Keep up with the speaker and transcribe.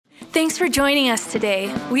Thanks for joining us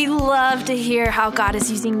today. We love to hear how God is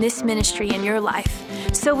using this ministry in your life.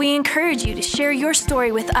 So we encourage you to share your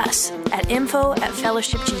story with us at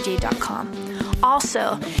info@fellowshipgj.com.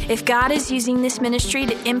 Also, if God is using this ministry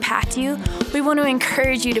to impact you, we want to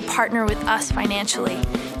encourage you to partner with us financially.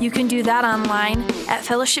 You can do that online at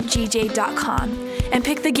fellowshipgj.com and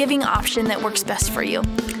pick the giving option that works best for you.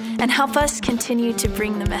 And help us continue to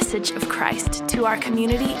bring the message of Christ to our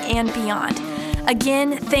community and beyond.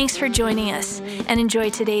 Again, thanks for joining us and enjoy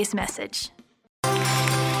today's message.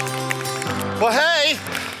 Well, hey,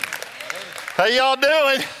 how y'all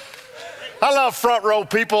doing? I love front row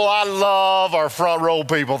people. I love our front row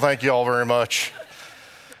people. Thank you all very much.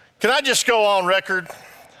 Can I just go on record?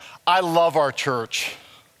 I love our church.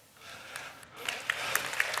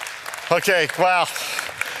 Okay, wow.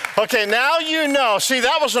 Okay, now you know. See,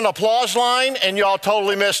 that was an applause line, and y'all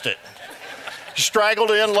totally missed it. You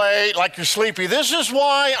straggled in late, like you're sleepy. This is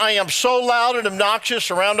why I am so loud and obnoxious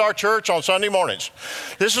around our church on Sunday mornings.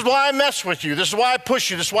 This is why I mess with you. This is why I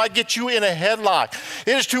push you. This is why I get you in a headlock.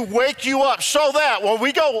 It is to wake you up so that when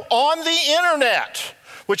we go on the internet,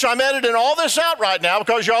 which I'm editing all this out right now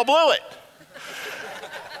because y'all blew it.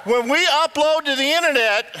 When we upload to the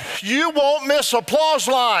internet, you won't miss applause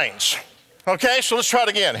lines. Okay, so let's try it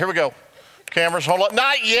again. Here we go. Cameras, hold up.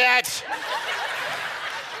 Not yet.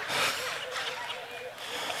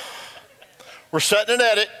 We're setting an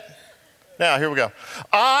edit. Now, here we go.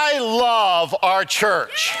 I love our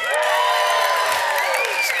church.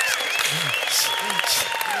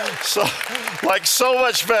 So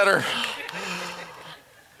much better.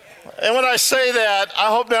 And when I say that, I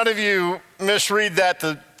hope none of you misread that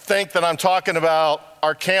to think that I'm talking about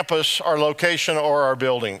our campus, our location, or our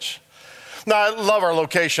buildings. No, I love our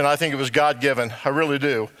location. I think it was God-given. I really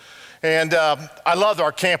do. And I love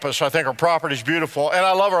our campus. I think our property is beautiful. And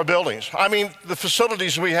I love our buildings. I mean, the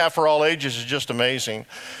facilities we have for all ages is just amazing.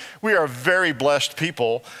 We are very blessed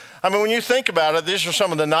people. I mean, when you think about it, these are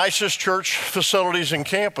some of the nicest church facilities in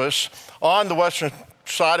campus on the western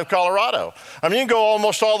side of Colorado. I mean, you can go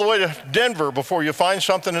almost all the way to Denver before you find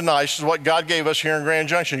something as nice as what God gave us here in Grand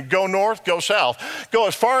Junction. Go north, go south. Go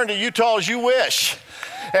as far into Utah as you wish.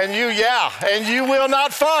 And you will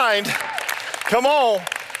not find, come on,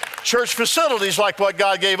 church facilities like what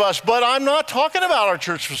God gave us. But I'm not talking about our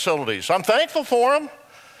church facilities. I'm thankful for them.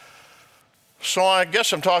 So I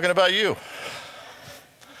guess I'm talking about you.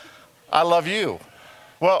 I love you.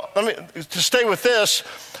 Well, to stay with this,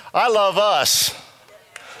 I love us.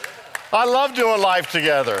 I love doing life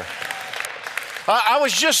together. I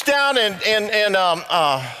was just down in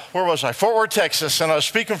where was I? Fort Worth, Texas, and I was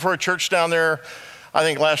speaking for a church down there, I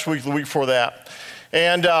think last week, the week before that.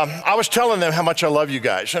 And I was telling them how much I love you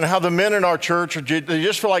guys and how the men in our church, they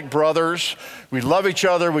just feel like brothers. We love each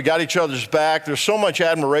other. We got each other's back. There's so much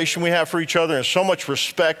admiration we have for each other and so much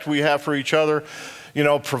respect we have for each other. You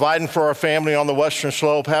know, providing for our family on the Western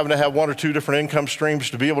Slope, having to have one or two different income streams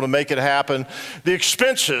to be able to make it happen. The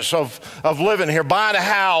expenses of living here, buying a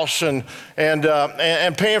house and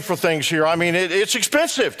paying for things here. I mean, it's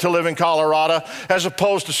expensive to live in Colorado as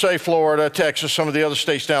opposed to, say, Florida, Texas, some of the other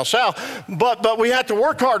states down south. But we have to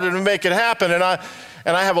work harder to make it happen. And I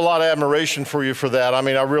have a lot of admiration for you for that. I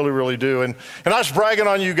mean, I really, really do. And I was bragging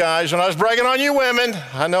on you guys, and I was bragging on you women.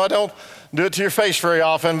 I know I don't do it to your face very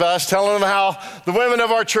often, but I was telling them how the women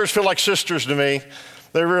of our church feel like sisters to me.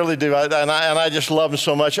 They really do, and I just love them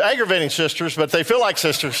so much. Aggravating sisters, but they feel like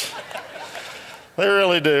sisters. They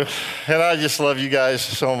really do, and I just love you guys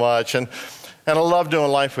so much, and I love doing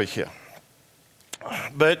life with you.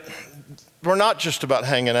 But we're not just about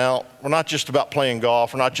hanging out. We're not just about playing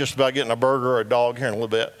golf. We're not just about getting a burger or a dog here in a little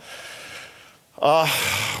bit.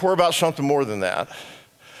 We're about something more than that.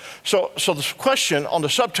 So the question on the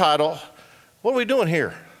subtitle, what are we doing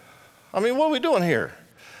here? I mean, what are we doing here?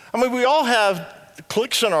 I mean, we all have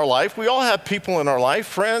cliques in our life. We all have people in our life,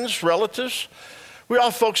 friends, relatives. We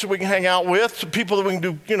all have folks that we can hang out with, people that we can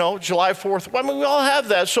do, July 4th. I mean, we all have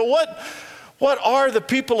that. So what are the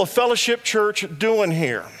people of Fellowship Church doing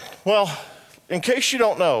here? Well, in case you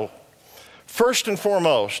don't know, first and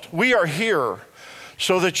foremost, we are here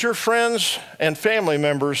so that your friends and family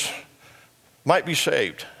members might be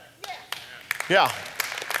saved. Yeah.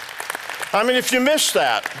 I mean, if you miss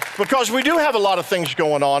that, because we do have a lot of things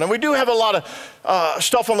going on, and we do have a lot of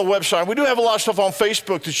stuff on the website. We do have a lot of stuff on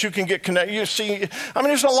Facebook that you can get connected. You see, I mean,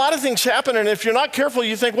 there's a lot of things happening, and if you're not careful,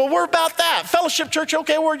 you think, well, we're about that. Fellowship Church,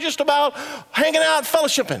 okay, we're just about hanging out,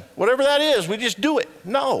 fellowshipping. Whatever that is, we just do it.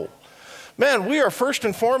 No. Man, we are first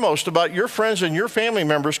and foremost about your friends and your family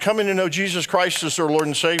members coming to know Jesus Christ as their Lord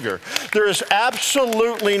and Savior. There is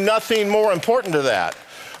absolutely nothing more important to that.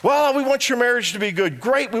 Well, we want your marriage to be good.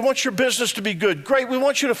 Great. We want your business to be good. Great. We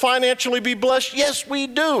want you to financially be blessed. Yes, we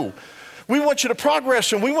do. We want you to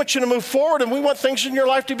progress, and we want you to move forward, and we want things in your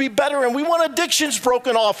life to be better, and we want addictions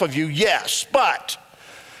broken off of you. Yes, but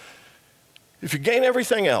if you gain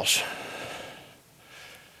everything else,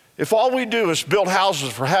 if all we do is build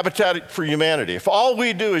houses for Habitat for Humanity, if all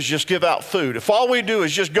we do is just give out food, if all we do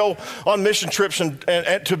is just go on mission trips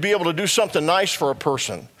and to be able to do something nice for a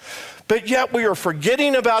person, but yet we are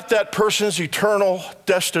forgetting about that person's eternal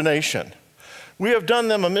destination, we have done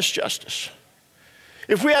them a misjustice.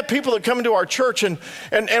 If we have people that come into our church and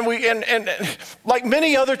like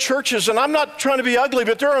many other churches, and I'm not trying to be ugly,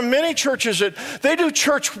 but there are many churches that they do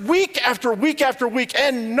church week after week after week,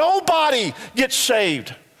 and nobody gets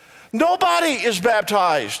saved. Nobody is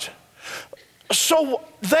baptized. So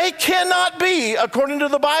they cannot be, according to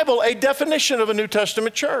the Bible, a definition of a New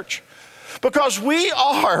Testament church. Because we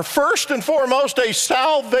are, first and foremost, a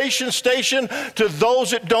salvation station to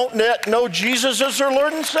those that don't yet know Jesus as their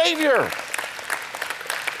Lord and Savior.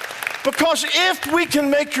 Because if we can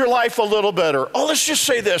make your life a little better, let's just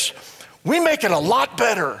say this, we make it a lot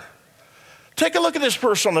better. Take a look at this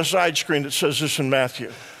verse on the side screen that says this in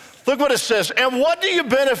Matthew. Look what it says. And what do you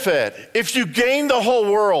benefit if you gain the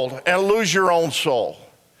whole world and lose your own soul?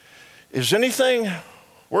 Is anything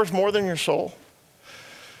worth more than your soul?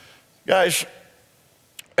 Guys,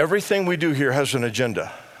 everything we do here has an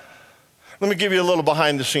agenda. Let me give you a little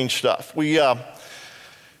behind the scenes stuff. We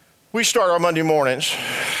start our Monday mornings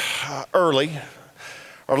early.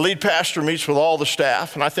 Our lead pastor meets with all the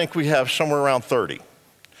staff, and I think we have somewhere around 30.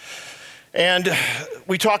 And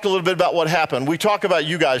we talk a little bit about what happened. We talk about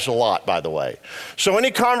you guys a lot, by the way. So any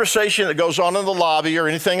conversation that goes on in the lobby or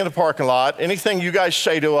anything in the parking lot, anything you guys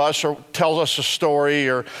say to us or tells us a story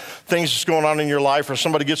or things that's going on in your life, or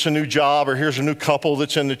somebody gets a new job, or here's a new couple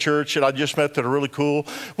that's in the church that I just met that are really cool,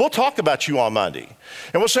 we'll talk about you on Monday.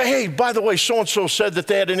 And we'll say, hey, by the way, so-and-so said that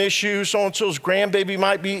they had an issue. So-and-so's grandbaby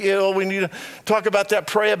might be ill. We need to talk about that,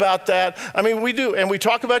 pray about that. I mean, we do. And we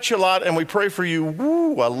talk about you a lot, and we pray for you,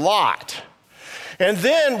 a lot. And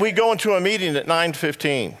then we go into a meeting at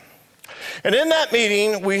 9:15. And in that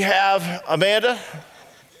meeting, we have Amanda,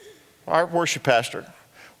 our worship pastor.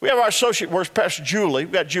 We have our associate worship pastor, Julie.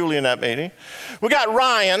 We've got Julie in that meeting. We got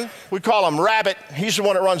Ryan. We call him Rabbit. He's the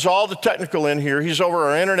one that runs all the technical in here. He's over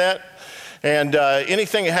our internet. And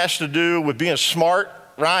anything that has to do with being smart,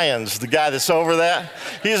 Ryan's the guy that's over that.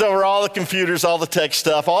 He's over all the computers, all the tech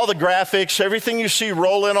stuff, all the graphics, everything you see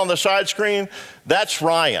roll in on the side screen, that's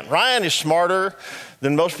Ryan. Ryan is smarter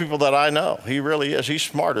than most people that I know. He really is. He's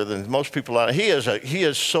smarter than most people I know. He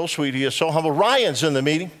is so sweet. He is so humble. Ryan's in the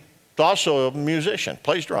meeting. He's also a musician,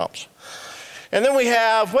 plays drums. And then we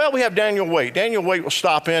have Daniel Waite. Daniel Waite will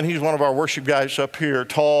stop in. He's one of our worship guys up here,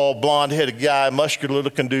 tall, blonde-headed guy,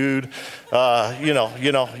 muscular-looking dude, hunter.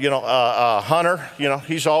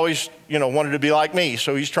 He's always, wanted to be like me,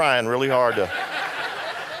 so he's trying really hard to,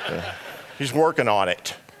 he's working on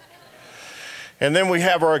it. And then we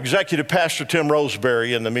have our executive pastor, Tim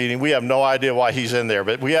Roseberry, in the meeting. We have no idea why he's in there,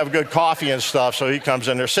 but we have good coffee and stuff, so he comes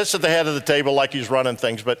in there, sits at the head of the table like he's running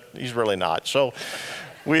things, but he's really not. So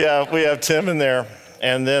we have Tim in there,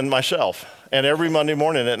 and then myself. And every Monday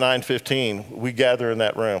morning at 9:15, we gather in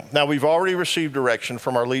that room. Now, we've already received direction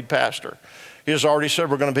from our lead pastor. He has already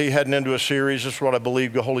said we're going to be heading into a series. This is what I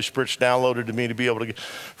believe the Holy Spirit's downloaded to me to be able to get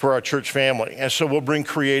for our church family. And so we'll bring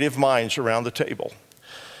creative minds around the table.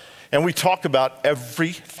 And we talk about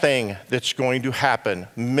everything that's going to happen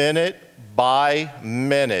minute by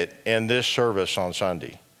minute in this service on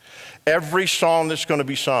Sunday. Every song that's going to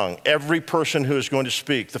be sung, every person who is going to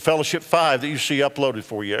speak, the Fellowship 5 that you see uploaded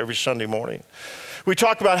for you every Sunday morning. We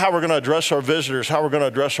talk about how we're going to address our visitors, how we're going to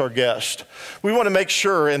address our guests. We want to make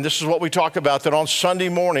sure, and this is what we talk about, that on Sunday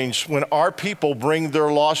mornings when our people bring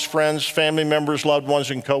their lost friends, family members, loved ones,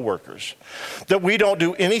 and coworkers, that we don't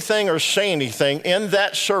do anything or say anything in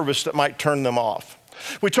that service that might turn them off.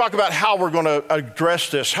 We talk about how we're going to address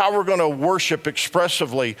this, how we're going to worship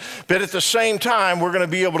expressively, but at the same time, we're going to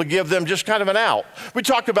be able to give them just kind of an out. We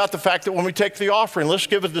talk about the fact that when we take the offering, let's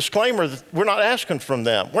give a disclaimer that we're not asking from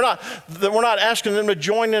them. We're not asking them to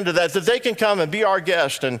join into that they can come and be our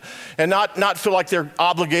guest and not feel like they're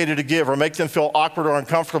obligated to give or make them feel awkward or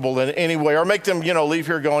uncomfortable in any way or make them, leave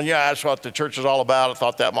here going, yeah, that's what the church is all about. I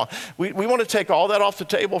thought that. We want to take all that off the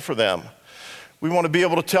table for them. We want to be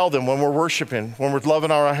able to tell them when we're worshiping, when we're loving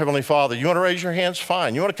our Heavenly Father. You want to raise your hands?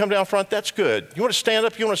 Fine. You want to come down front? That's good. You want to stand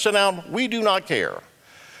up? You want to sit down? We do not care.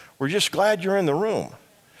 We're just glad you're in the room.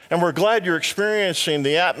 And we're glad you're experiencing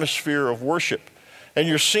the atmosphere of worship. And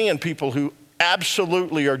you're seeing people who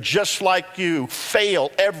absolutely are just like you,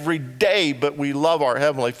 fail every day, but we love our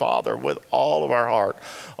Heavenly Father with all of our heart,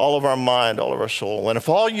 all of our mind, all of our soul. And if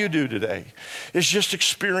all you do today is just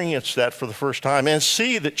experience that for the first time and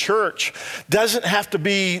see that church doesn't have to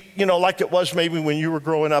be, like it was maybe when you were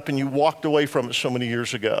growing up and you walked away from it so many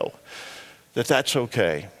years ago, that's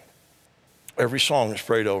okay. Every song is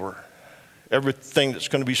prayed over. Everything that's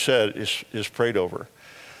going to be said is prayed over.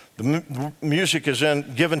 The music is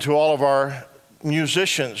given to all of our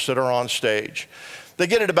musicians that are on stage. They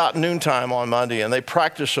get it about noontime on Monday, and they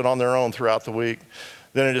practice it on their own throughout the week.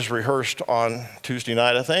 Then it is rehearsed on Tuesday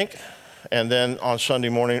night, I think, and then on Sunday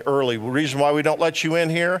morning early. The reason why we don't let you in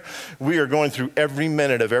here, we are going through every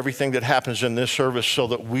minute of everything that happens in this service so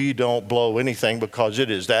that we don't blow anything, because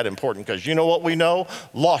it is that important. Because you know what we know?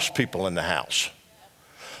 Lost people in the house.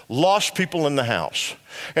 Lost people in the house.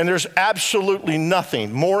 And there's absolutely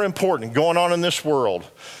nothing more important going on in this world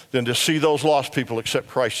than to see those lost people accept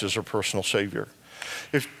Christ as their personal Savior.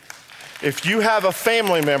 If you have a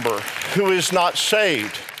family member who is not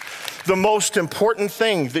saved, the most important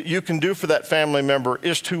thing that you can do for that family member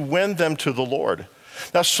is to win them to the Lord.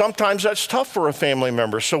 Now, sometimes that's tough for a family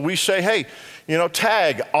member. So we say, hey,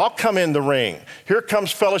 tag, I'll come in the ring. Here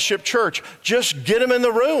comes Fellowship Church. Just get them in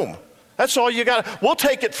the room. That's all you got. We'll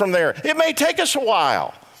take it from there. It may take us a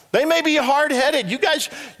while. They may be hard-headed. You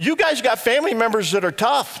guys got family members that are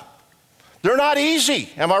tough. They're not easy.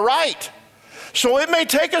 Am I right? So it may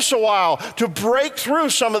take us a while to break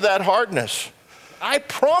through some of that hardness. I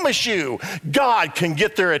promise you, God can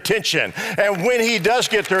get their attention. And when he does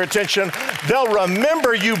get their attention, they'll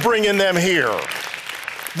remember you bringing them here.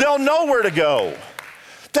 They'll know where to go.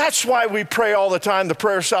 That's why we pray all the time, the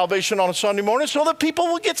prayer of salvation on a Sunday morning, so that people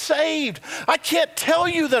will get saved. I can't tell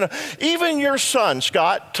you that. Even your son,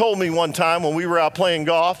 Scott, told me one time when we were out playing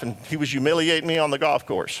golf, and he was humiliating me on the golf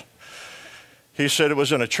course. He said it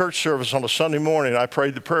was in a church service on a Sunday morning. I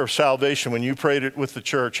prayed the prayer of salvation when you prayed it with the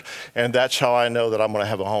church, and that's how I know that I'm going to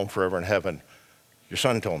have a home forever in heaven. Your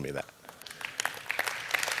son told me that.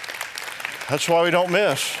 That's why we don't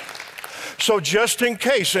miss. So just in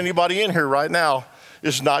case anybody in here right now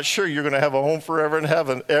is not sure you're going to have a home forever in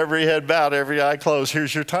heaven, every head bowed, every eye closed,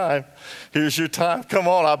 here's your time. Here's your time. Come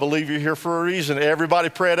on, I believe you're here for a reason. Everybody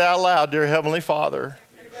pray it out loud. Dear Heavenly Father,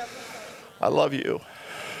 I love you.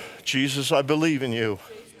 Jesus, I believe in you.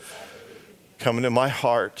 Come into my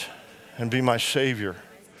heart and be my Savior.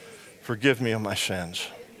 Forgive me of my sins.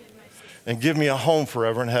 And give me a home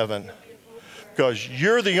forever in heaven. Because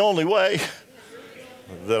you're the only way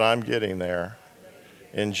that I'm getting there.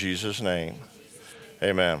 In Jesus' name.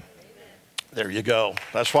 Amen. There you go.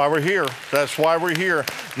 That's why we're here. That's why we're here.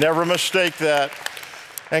 Never mistake that.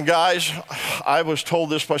 And guys, I was told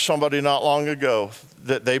this by somebody not long ago,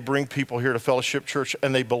 that they bring people here to Fellowship Church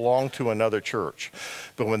and they belong to another church.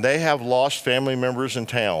 But when they have lost family members in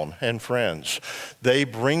town and friends, they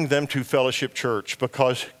bring them to Fellowship Church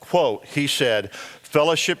because, quote, he said,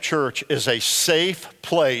 Fellowship Church is a safe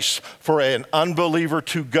place for an unbeliever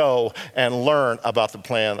to go and learn about the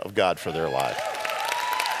plan of God for their life.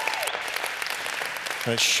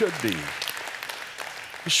 And it should be.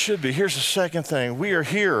 It should be. Here's the second thing. We are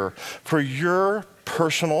here for your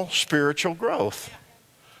personal spiritual growth.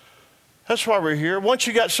 That's why we're here. Once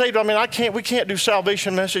you got saved, we can't do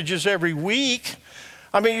salvation messages every week.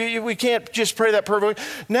 We can't just pray that prayer.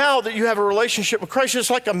 Now that you have a relationship with Christ, it's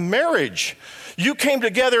like a marriage. You came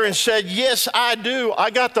together and said, yes, I do. I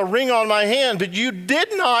got the ring on my hand, but you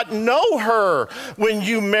did not know her when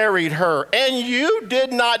you married her. And you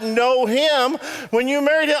did not know him when you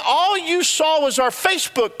married him. All you saw was our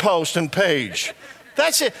Facebook post and page.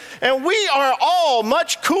 That's it. And we are all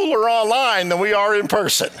much cooler online than we are in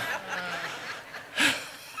person.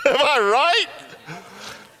 Am I right?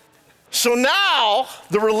 So now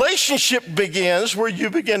the relationship begins where you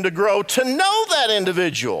begin to grow to know that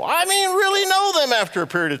individual. Really know them after a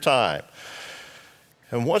period of time.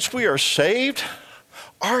 And once we are saved,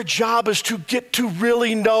 our job is to get to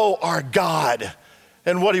really know our God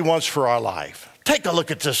and what he wants for our life. Take a look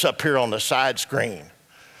at this up here on the side screen.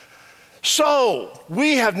 So,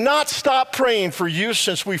 we have not stopped praying for you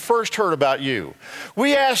since we first heard about you.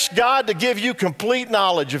 We ask God to give you complete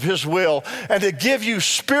knowledge of his will and to give you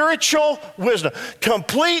spiritual wisdom,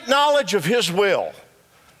 complete knowledge of his will.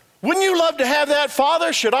 Wouldn't you love to have that?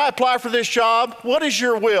 Father, should I apply for this job? What is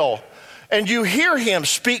your will? And you hear him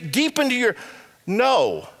speak deep into your,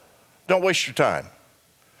 no, don't waste your time.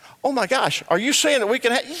 Oh my gosh, are you saying that we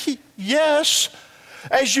can have, yes.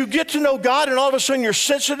 As you get to know God and all of a sudden you're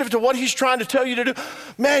sensitive to what he's trying to tell you to do,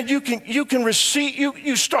 man, you can receive,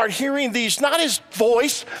 you start hearing these, not his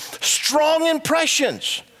voice, strong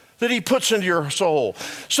impressions, that he puts into your soul.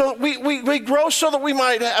 So we grow so that we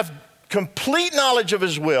might have complete knowledge of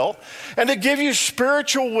his will and to give you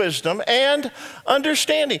spiritual wisdom and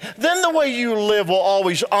understanding. Then the way you live will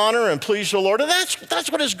always honor and please the Lord. And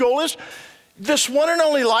that's what his goal is. This one and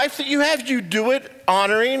only life that you have, you do it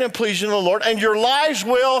honoring and pleasing the Lord. And your lives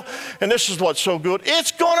will, and this is what's so good,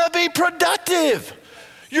 it's going to be productive.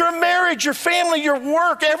 Your marriage, your family, your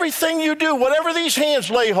work, everything you do, whatever these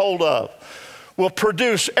hands lay hold of, will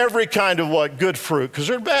produce every kind of what? Good fruit, because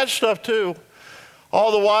there's bad stuff too.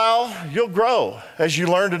 All the while, you'll grow as you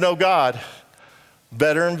learn to know God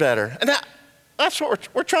better and better. And that's what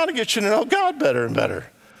we're trying to get you to know God better and better,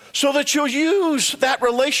 so that you'll use that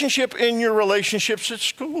relationship in your relationships at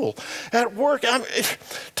school, at work.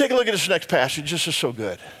 Take a look at this next passage. This is so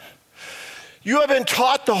good. You have been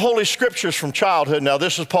taught the Holy Scriptures from childhood. Now,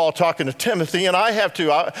 this is Paul talking to Timothy, and I have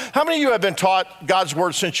too. How many of you have been taught God's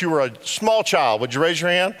Word since you were a small child? Would you raise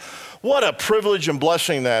your hand? What a privilege and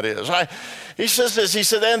blessing that is. He says this, he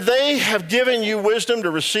said, and they have given you wisdom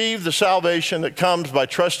to receive the salvation that comes by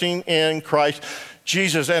trusting in Christ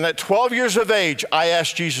Jesus. And at 12 years of age, I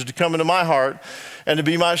asked Jesus to come into my heart and to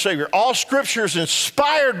be my Savior. All Scripture is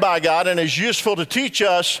inspired by God and is useful to teach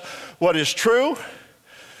us what is true,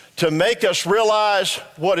 to make us realize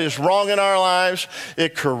what is wrong in our lives.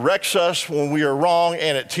 It corrects us when we are wrong,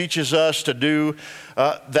 and it teaches us to do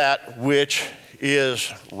that which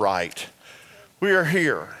is right. We are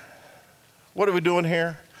here. What are we doing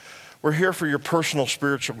here? We're here for your personal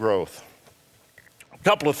spiritual growth. A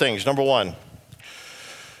couple of things. Number one,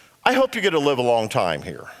 I hope you get to live a long time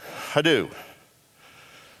here. I do.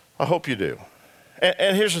 I hope you do.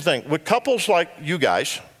 And here's the thing. With couples like you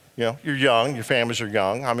guys, you know, you're young, your families are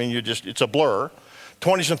young. I mean, it's a blur.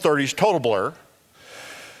 20s and 30s, total blur.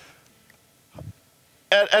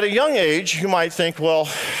 At a young age, you might think, well,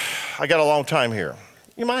 I got a long time here.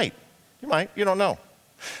 You might, you don't know.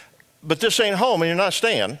 But this ain't home and you're not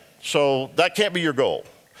staying, so that can't be your goal.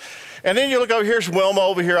 And then you look over, here's Wilma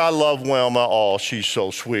over here. I love Wilma. Oh, she's so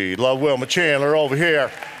sweet. Love Wilma Chandler over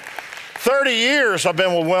here. 30 years I've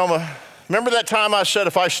been with Wilma. Remember that time I said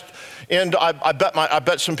if I end, I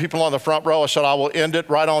bet some people on the front row, I said I will end it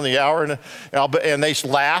right on the hour, and they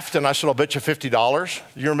laughed, and I said I'll bet you $50.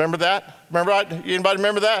 You remember that? Remember that? Anybody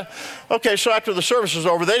remember that? Okay, so after the service was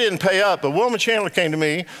over, they didn't pay up, but Wilma Chandler came to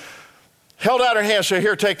me, held out her hand and said,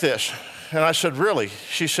 here, take this. And I said, really?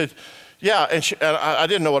 She said, yeah, and I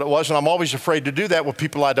didn't know what it was, and I'm always afraid to do that with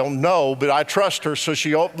people I don't know, but I trust her, so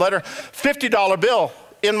she let her $50 bill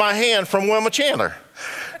in my hand from Wilma Chandler.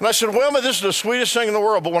 And I said, Wilma, this is the sweetest thing in the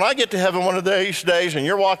world, but when I get to heaven one of these days and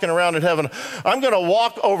you're walking around in heaven, I'm going to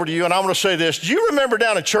walk over to you and I'm going to say this. Do you remember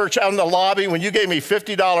down at church out in the lobby when you gave me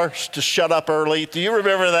 $50 to shut up early? Do you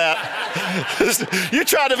remember that? You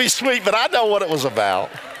tried to be sweet, but I know what it was about.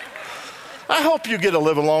 I hope you get to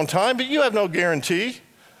live a long time, but you have no guarantee.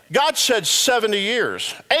 God said 70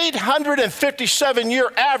 years.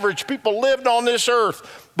 857-year average people lived on this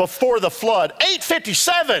earth before the flood.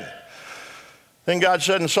 857. Then God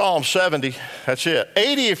said in Psalm 70, that's it.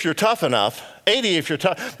 80 if you're tough enough. 80 if you're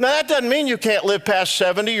tough. Now that doesn't mean you can't live past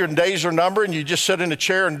 70, your days are numbered and you just sit in a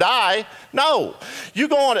chair and die. No, you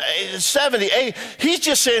go on to 70, 80. He's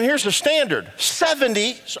just saying here's the standard. 70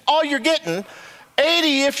 is all you're getting.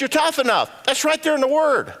 80 if you're tough enough. That's right there in the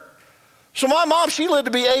Word. So my mom, she lived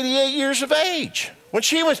to be 88 years of age.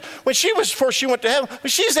 Before she went to heaven, when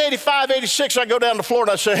she's 85, 86, I go down to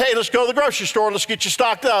Florida and I say, hey, let's go to the grocery store, let's get you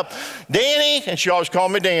stocked up. Danny, and she always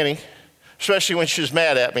called me Danny, especially when she was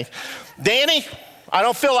mad at me. Danny, I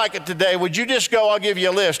don't feel like it today. Would you just go? I'll give you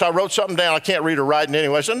a list. I wrote something down. I can't read or write it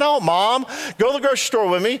anyway. I said, no, Mom, go to the grocery store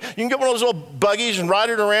with me. You can get one of those little buggies and ride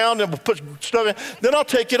it around and we'll put stuff in. Then I'll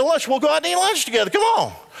take you to lunch. We'll go out and eat lunch together. Come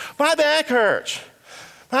on. My back hurts.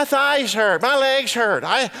 My thighs hurt. My legs hurt.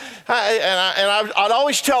 I'd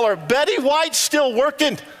always tell her, Betty White's still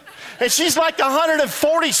working. And she's like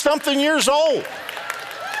 140-something years old.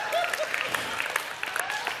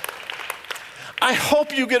 I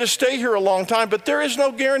hope you get to stay here a long time, but there is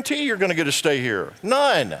no guarantee you're going to get to stay here.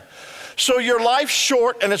 None. So your life's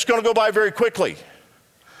short and it's going to go by very quickly.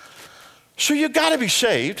 So you got to be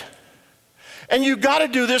saved. And you got to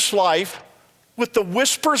do this life with the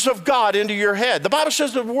whispers of God into your head. The Bible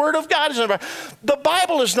says the Word of God is in the Bible. The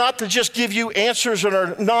Bible is not to just give you answers that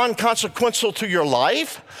are non-consequential to your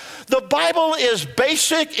life. The Bible is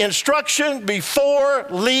basic instruction before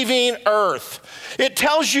leaving earth. It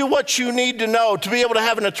tells you what you need to know to be able to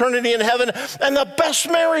have an eternity in heaven and the best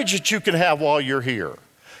marriage that you can have while you're here.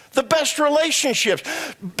 The best relationships.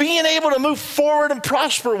 Being able to move forward and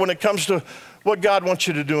prosper when it comes to what God wants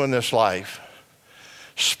you to do in this life.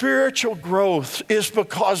 Spiritual growth is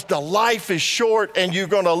because the life is short and you're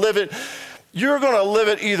going to live it. You're going to live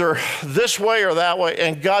it either this way or that way.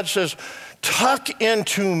 And God says, tuck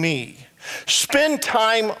into me. Spend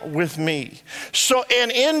time with me. So,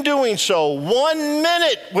 and in doing so, 1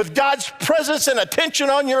 minute with God's presence and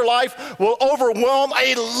attention on your life will overwhelm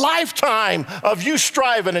a lifetime of you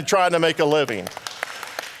striving and trying to make a living.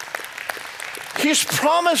 He's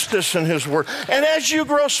promised this in his word. And as you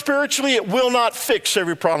grow spiritually, it will not fix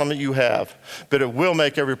every problem that you have, but it will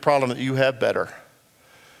make every problem that you have better.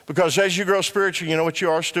 Because as you grow spiritually, you know what you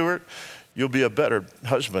are, Stuart? You'll be a better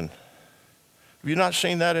husband. Have you not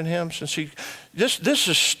seen that in him since this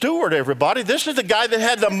is Stuart, everybody. This is the guy that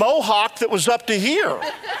had the mohawk that was up to here.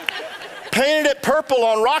 Painted it purple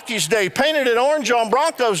on Rocky's day, painted it orange on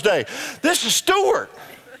Broncos day. This is Stuart.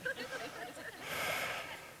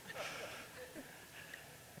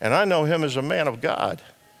 And I know him as a man of God.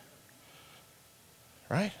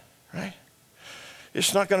 Right? Right?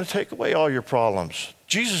 It's not going to take away all your problems.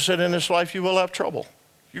 Jesus said in this life you will have trouble.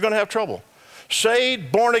 You're going to have trouble.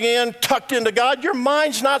 Saved, born again, tucked into God. Your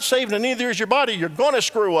mind's not saved and neither is your body. You're going to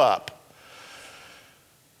screw up.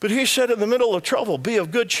 But he said in the middle of trouble, be of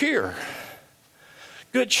good cheer.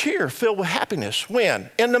 Good cheer, filled with happiness. When?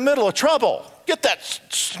 In the middle of trouble. Get that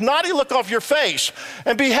snotty look off your face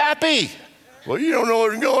and be happy. Well, you don't know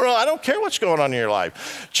what's going on. I don't care what's going on in your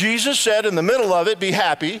life. Jesus said in the middle of it, be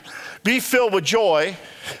happy, be filled with joy,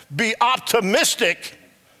 be optimistic,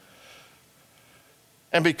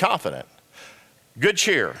 and be confident. Good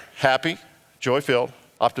cheer, happy, joy-filled,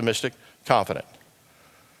 optimistic, confident.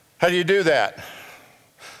 How do you do that?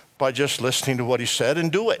 By just listening to what he said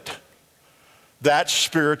and do it. That's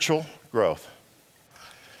spiritual growth.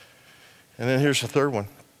 And then here's the third one.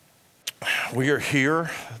 We are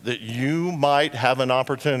here that you might have an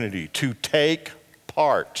opportunity to take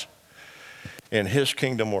part in his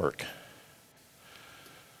kingdom work.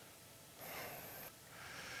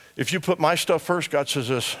 If you put my stuff first, God says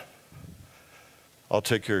this, I'll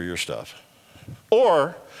take care of your stuff.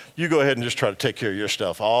 Or you go ahead and just try to take care of your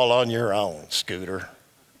stuff all on your own, Scooter.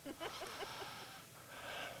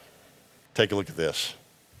 Take a look at this.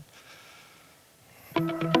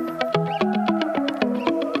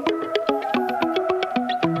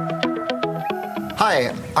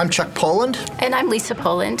 Hi, I'm Chuck Poland. And I'm Lisa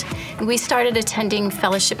Poland. We started attending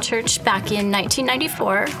Fellowship Church back in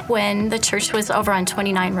 1994 when the church was over on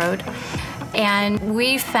 29 Road. And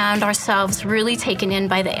we found ourselves really taken in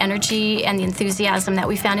by the energy and the enthusiasm that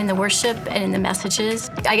we found in the worship and in the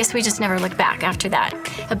messages. I guess we just never looked back after that.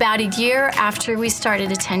 About a year after we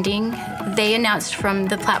started attending, they announced from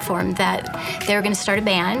the platform that they were going to start a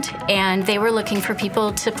band and they were looking for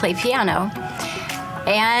people to play piano.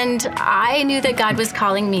 And I knew that God was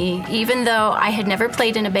calling me, even though I had never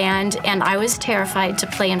played in a band and I was terrified to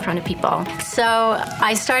play in front of people. So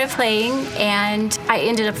I started playing and I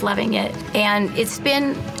ended up loving it. And it's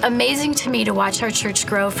been amazing to me to watch our church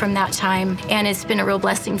grow from that time. And it's been a real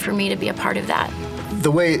blessing for me to be a part of that.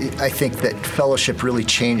 The way I think that fellowship really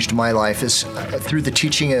changed my life is through the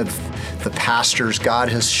teaching of the pastors. God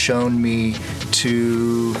has shown me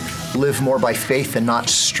to live more by faith and not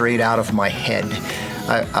straight out of my head.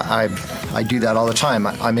 I do that all the time.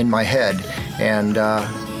 I'm in my head, and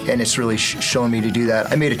it's really shown me to do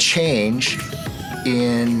that. I made a change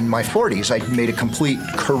in my 40s. I made a complete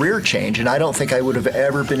career change, and I don't think I would have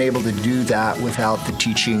ever been able to do that without the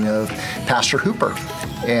teaching of Pastor Hooper.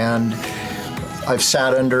 And I've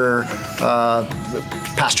sat under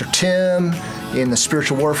Pastor Tim in the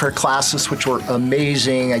spiritual warfare classes, which were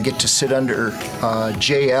amazing. I get to sit under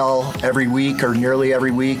JL every week or nearly every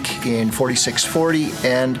week in 4640,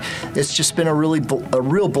 and it's just been a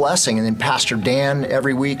real blessing. And then Pastor Dan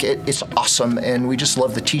every week. It's awesome, and we just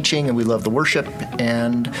love the teaching and we love the worship,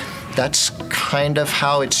 and that's kind of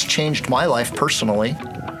how it's changed my life personally.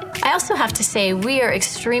 I also have to say we are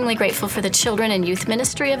extremely grateful for the children and youth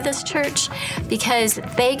ministry of this church because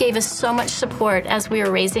they gave us so much support as we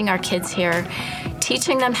were raising our kids here,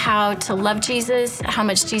 teaching them how to love Jesus, how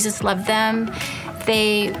much Jesus loved them.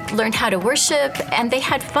 They learned how to worship, and they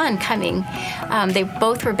had fun coming. They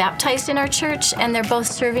both were baptized in our church, and they're both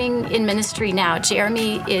serving in ministry now.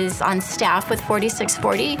 Jeremy is on staff with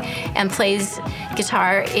 4640 and plays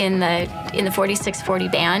guitar in the 4640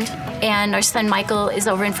 band. And our son Michael is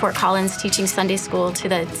over in Fort Collins teaching Sunday school to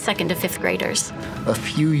the 2nd to 5th graders. A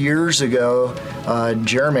few years ago,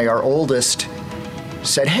 Jeremy, our oldest,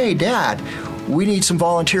 said, "Hey, Dad, we need some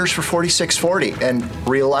volunteers for 4640. And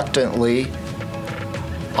reluctantly,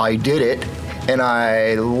 I did it, and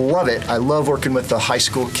I love it. I love working with the high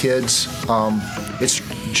school kids. It's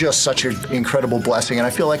just such an incredible blessing. And I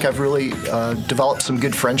feel like I've really developed some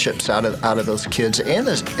good friendships out of those kids and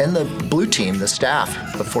the Blue Team, the staff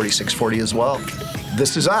of 4640 as well.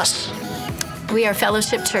 This is us. We are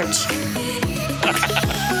Fellowship Church.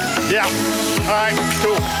 Yeah. All right,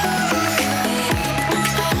 cool.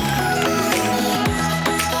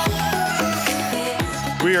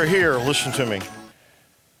 We are here, listen to me,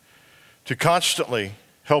 to constantly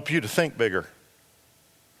help you to think bigger.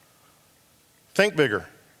 Think bigger.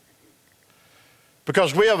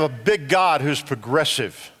 Because we have a big God who's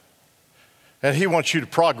progressive, and he wants you to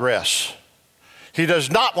progress. He does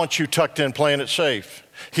not want you tucked in playing it safe.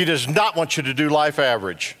 He does not want you to do life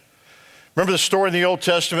average. Remember the story in the Old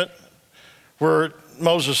Testament where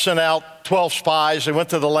Moses sent out 12 spies. They went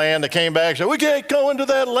to the land. They came back and said, we can't go into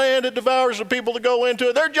that land. It devours the people to go into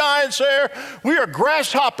it. There are giants there. We are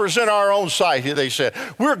grasshoppers in our own sight, they said.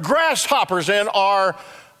 We're grasshoppers in our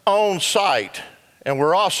own sight. And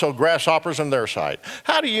we're also grasshoppers in their sight.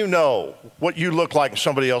 How do you know what you look like in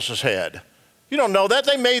somebody else's head? You don't know that.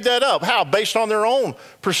 They made that up. How? Based on their own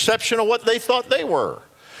perception of what they thought they were.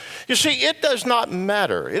 You see, it does not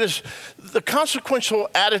matter. It is the consequential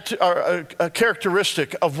attitude, or a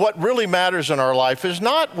characteristic of what really matters in our life is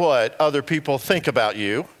not what other people think about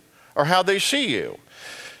you or how they see you.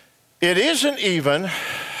 It isn't even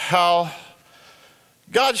how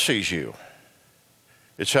God sees you.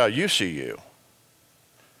 It's how you see you.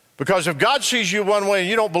 Because if God sees you one way and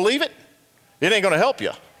you don't believe it, it ain't going to help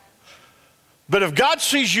you. But if God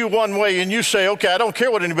sees you one way and you say, okay, I don't care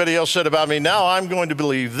what anybody else said about me, now I'm going to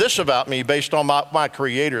believe this about me based on my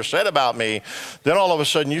Creator said about me, then all of a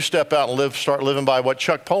sudden you step out and start living by what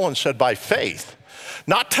Chuck Poland said, by faith.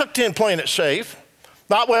 Not tucked in playing it safe.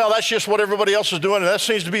 Not, well, that's just what everybody else is doing, and that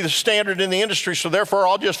seems to be the standard in the industry, so therefore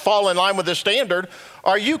I'll just fall in line with the standard.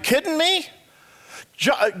 Are you kidding me?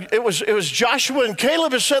 It was Joshua and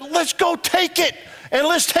Caleb who said, let's go take it, and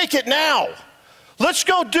let's take it now. Let's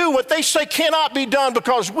go do what they say cannot be done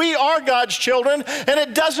because we are God's children, and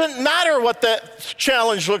it doesn't matter what that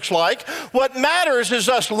challenge looks like. What matters is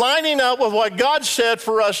us lining up with what God said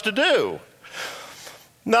for us to do.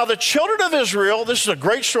 Now, the children of Israel, this is a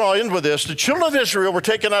great story, I'll end with this. The children of Israel were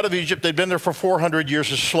taken out of Egypt. They'd been there for 400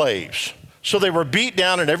 years as slaves. So they were beat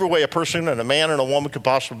down in every way a person and a man and a woman could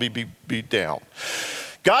possibly be beat down.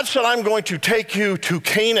 God said, I'm going to take you to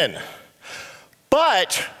Canaan.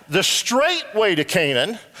 But the straight way to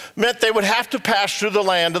Canaan meant they would have to pass through the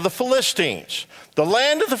land of the Philistines. The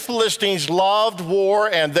land of the Philistines loved war,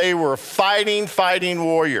 and they were fighting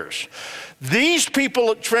warriors. These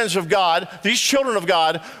people, friends of God, these children of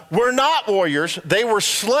God, were not warriors. They were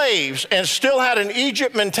slaves and still had an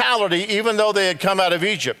Egypt mentality, even though they had come out of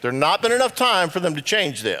Egypt. There had not been enough time for them to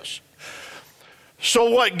change this.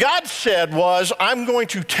 So what God said was, I'm going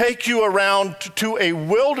to take you around to a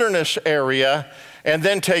wilderness area and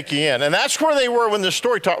then take you in. And that's where they were when the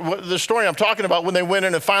story I'm talking about, when they went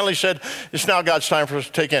in and finally said, it's now God's time for us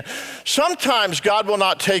to take in. Sometimes God will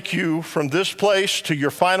not take you from this place to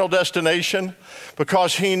your final destination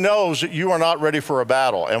because he knows that you are not ready for a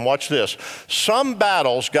battle. And watch this. Some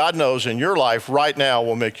battles, God knows, in your life right now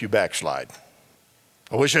will make you backslide.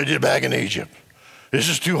 I wish I did back in Egypt. This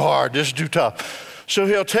is too hard. This is too tough. So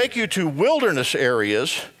he'll take you to wilderness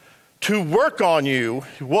areas to work on you,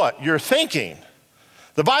 what? Your thinking.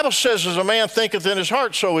 The Bible says, as a man thinketh in his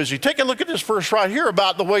heart, so is he. Take a look at this verse right here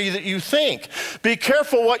about the way that you think. Be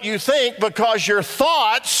careful what you think because your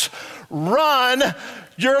thoughts run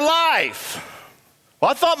your life.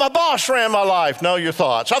 Well, I thought my boss ran my life. No, your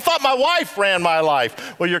thoughts. I thought my wife ran my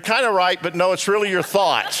life. Well, you're kind of right, but no, it's really your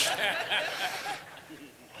thoughts.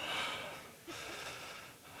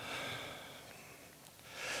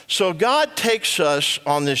 So God takes us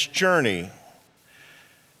on this journey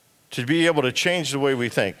to be able to change the way we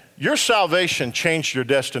think. Your salvation changed your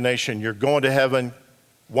destination. You're going to heaven,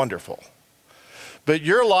 wonderful. But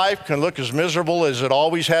your life can look as miserable as it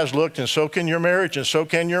always has looked, and so can your marriage, and so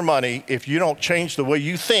can your money, if you don't change the way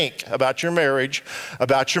you think about your marriage,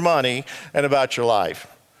 about your money, and about your life.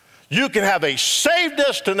 You can have a saved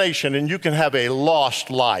destination, and you can have a lost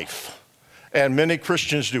life. And many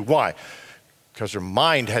Christians do. Why? Because their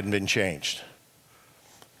mind hadn't been changed.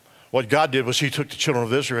 What God did was he took the children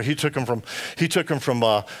of Israel, he took them from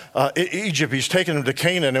Egypt, he's taken them to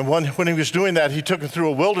Canaan, and when he was doing that, he took them through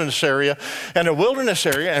a wilderness area, and a wilderness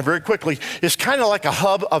area, and very quickly, is kind of like a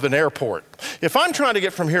hub of an airport. If I'm trying to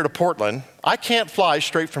get from here to Portland, I can't fly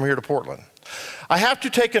straight from here to Portland. I have to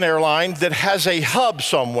take an airline that has a hub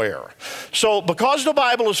somewhere. So because the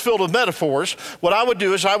Bible is filled with metaphors, what I would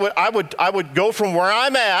do is I would go from where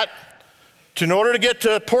I'm at in order to get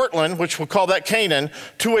to Portland, which we'll call that Canaan,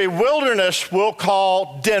 to a wilderness we'll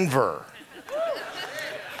call Denver.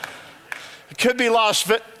 It could be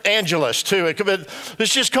Los Angeles too. It could be,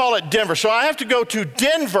 let's just call it Denver. So I have to go to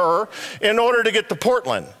Denver in order to get to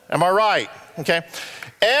Portland. Am I right? Okay.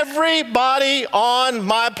 Everybody on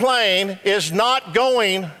my plane is not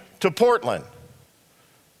going to Portland.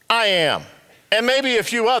 I am, and maybe a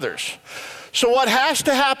few others. So what has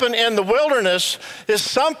to happen in the wilderness is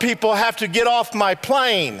some people have to get off my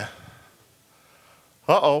plane.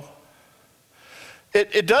 Uh-oh.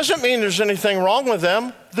 It doesn't mean there's anything wrong with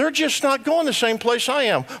them. They're just not going the same place I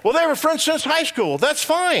am. Well, they were friends since high school. That's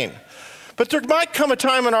fine. But there might come a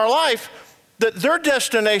time in our life that their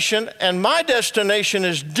destination and my destination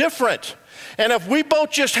is different. And if we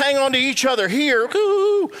both just hang on to each other here,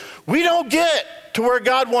 we don't get to where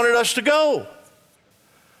God wanted us to go.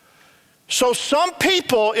 So some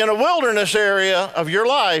people in a wilderness area of your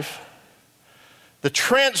life, the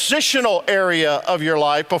transitional area of your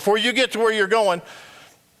life, before you get to where you're going,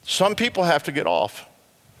 some people have to get off.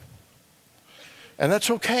 And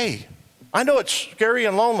that's okay. I know it's scary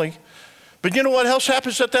and lonely, but you know what else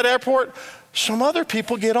happens at that airport? Some other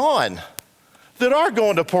people get on that are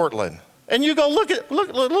going to Portland. And you go, look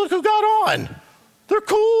who got on. They're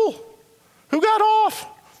cool. Who got off?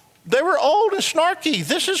 They were old and snarky.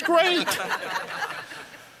 This is great.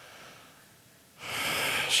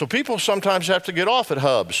 So people sometimes have to get off at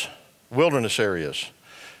hubs, wilderness areas.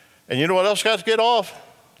 And you know what else got to get off?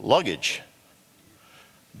 Luggage,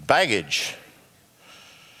 baggage.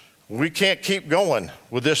 We can't keep going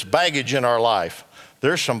with this baggage in our life.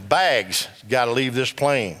 There's some bags got to leave this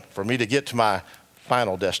plane for me to get to my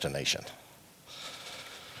final destination.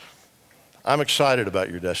 I'm excited about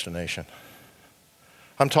your destination.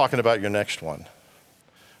 I'm talking about your next one.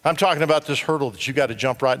 I'm talking about this hurdle that you got to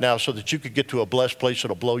jump right now so that you could get to a blessed place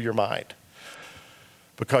that'll blow your mind.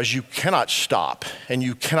 Because you cannot stop, and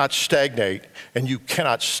you cannot stagnate, and you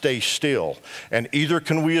cannot stay still. And either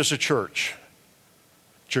can we as a church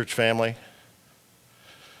family,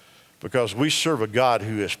 because we serve a God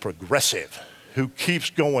who is progressive, who keeps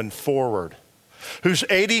going forward, who's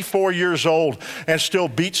 84 years old and still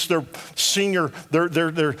beats their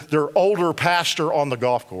older pastor on the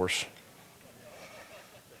golf course.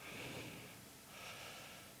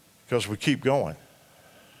 Because we keep going.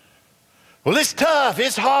 Well, it's tough,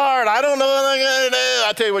 it's hard, I don't know what I'm going to do.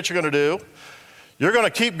 I tell you what you're going to do. You're going to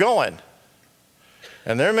keep going.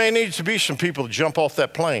 And there may need to be some people to jump off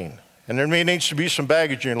that plane. And there may need to be some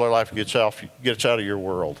baggage in your life that gets out of your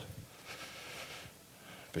world.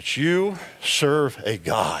 But you serve a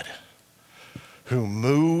God who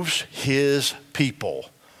moves his people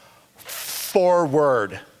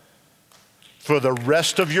forward for the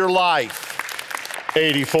rest of your life,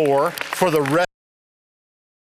 84, for the rest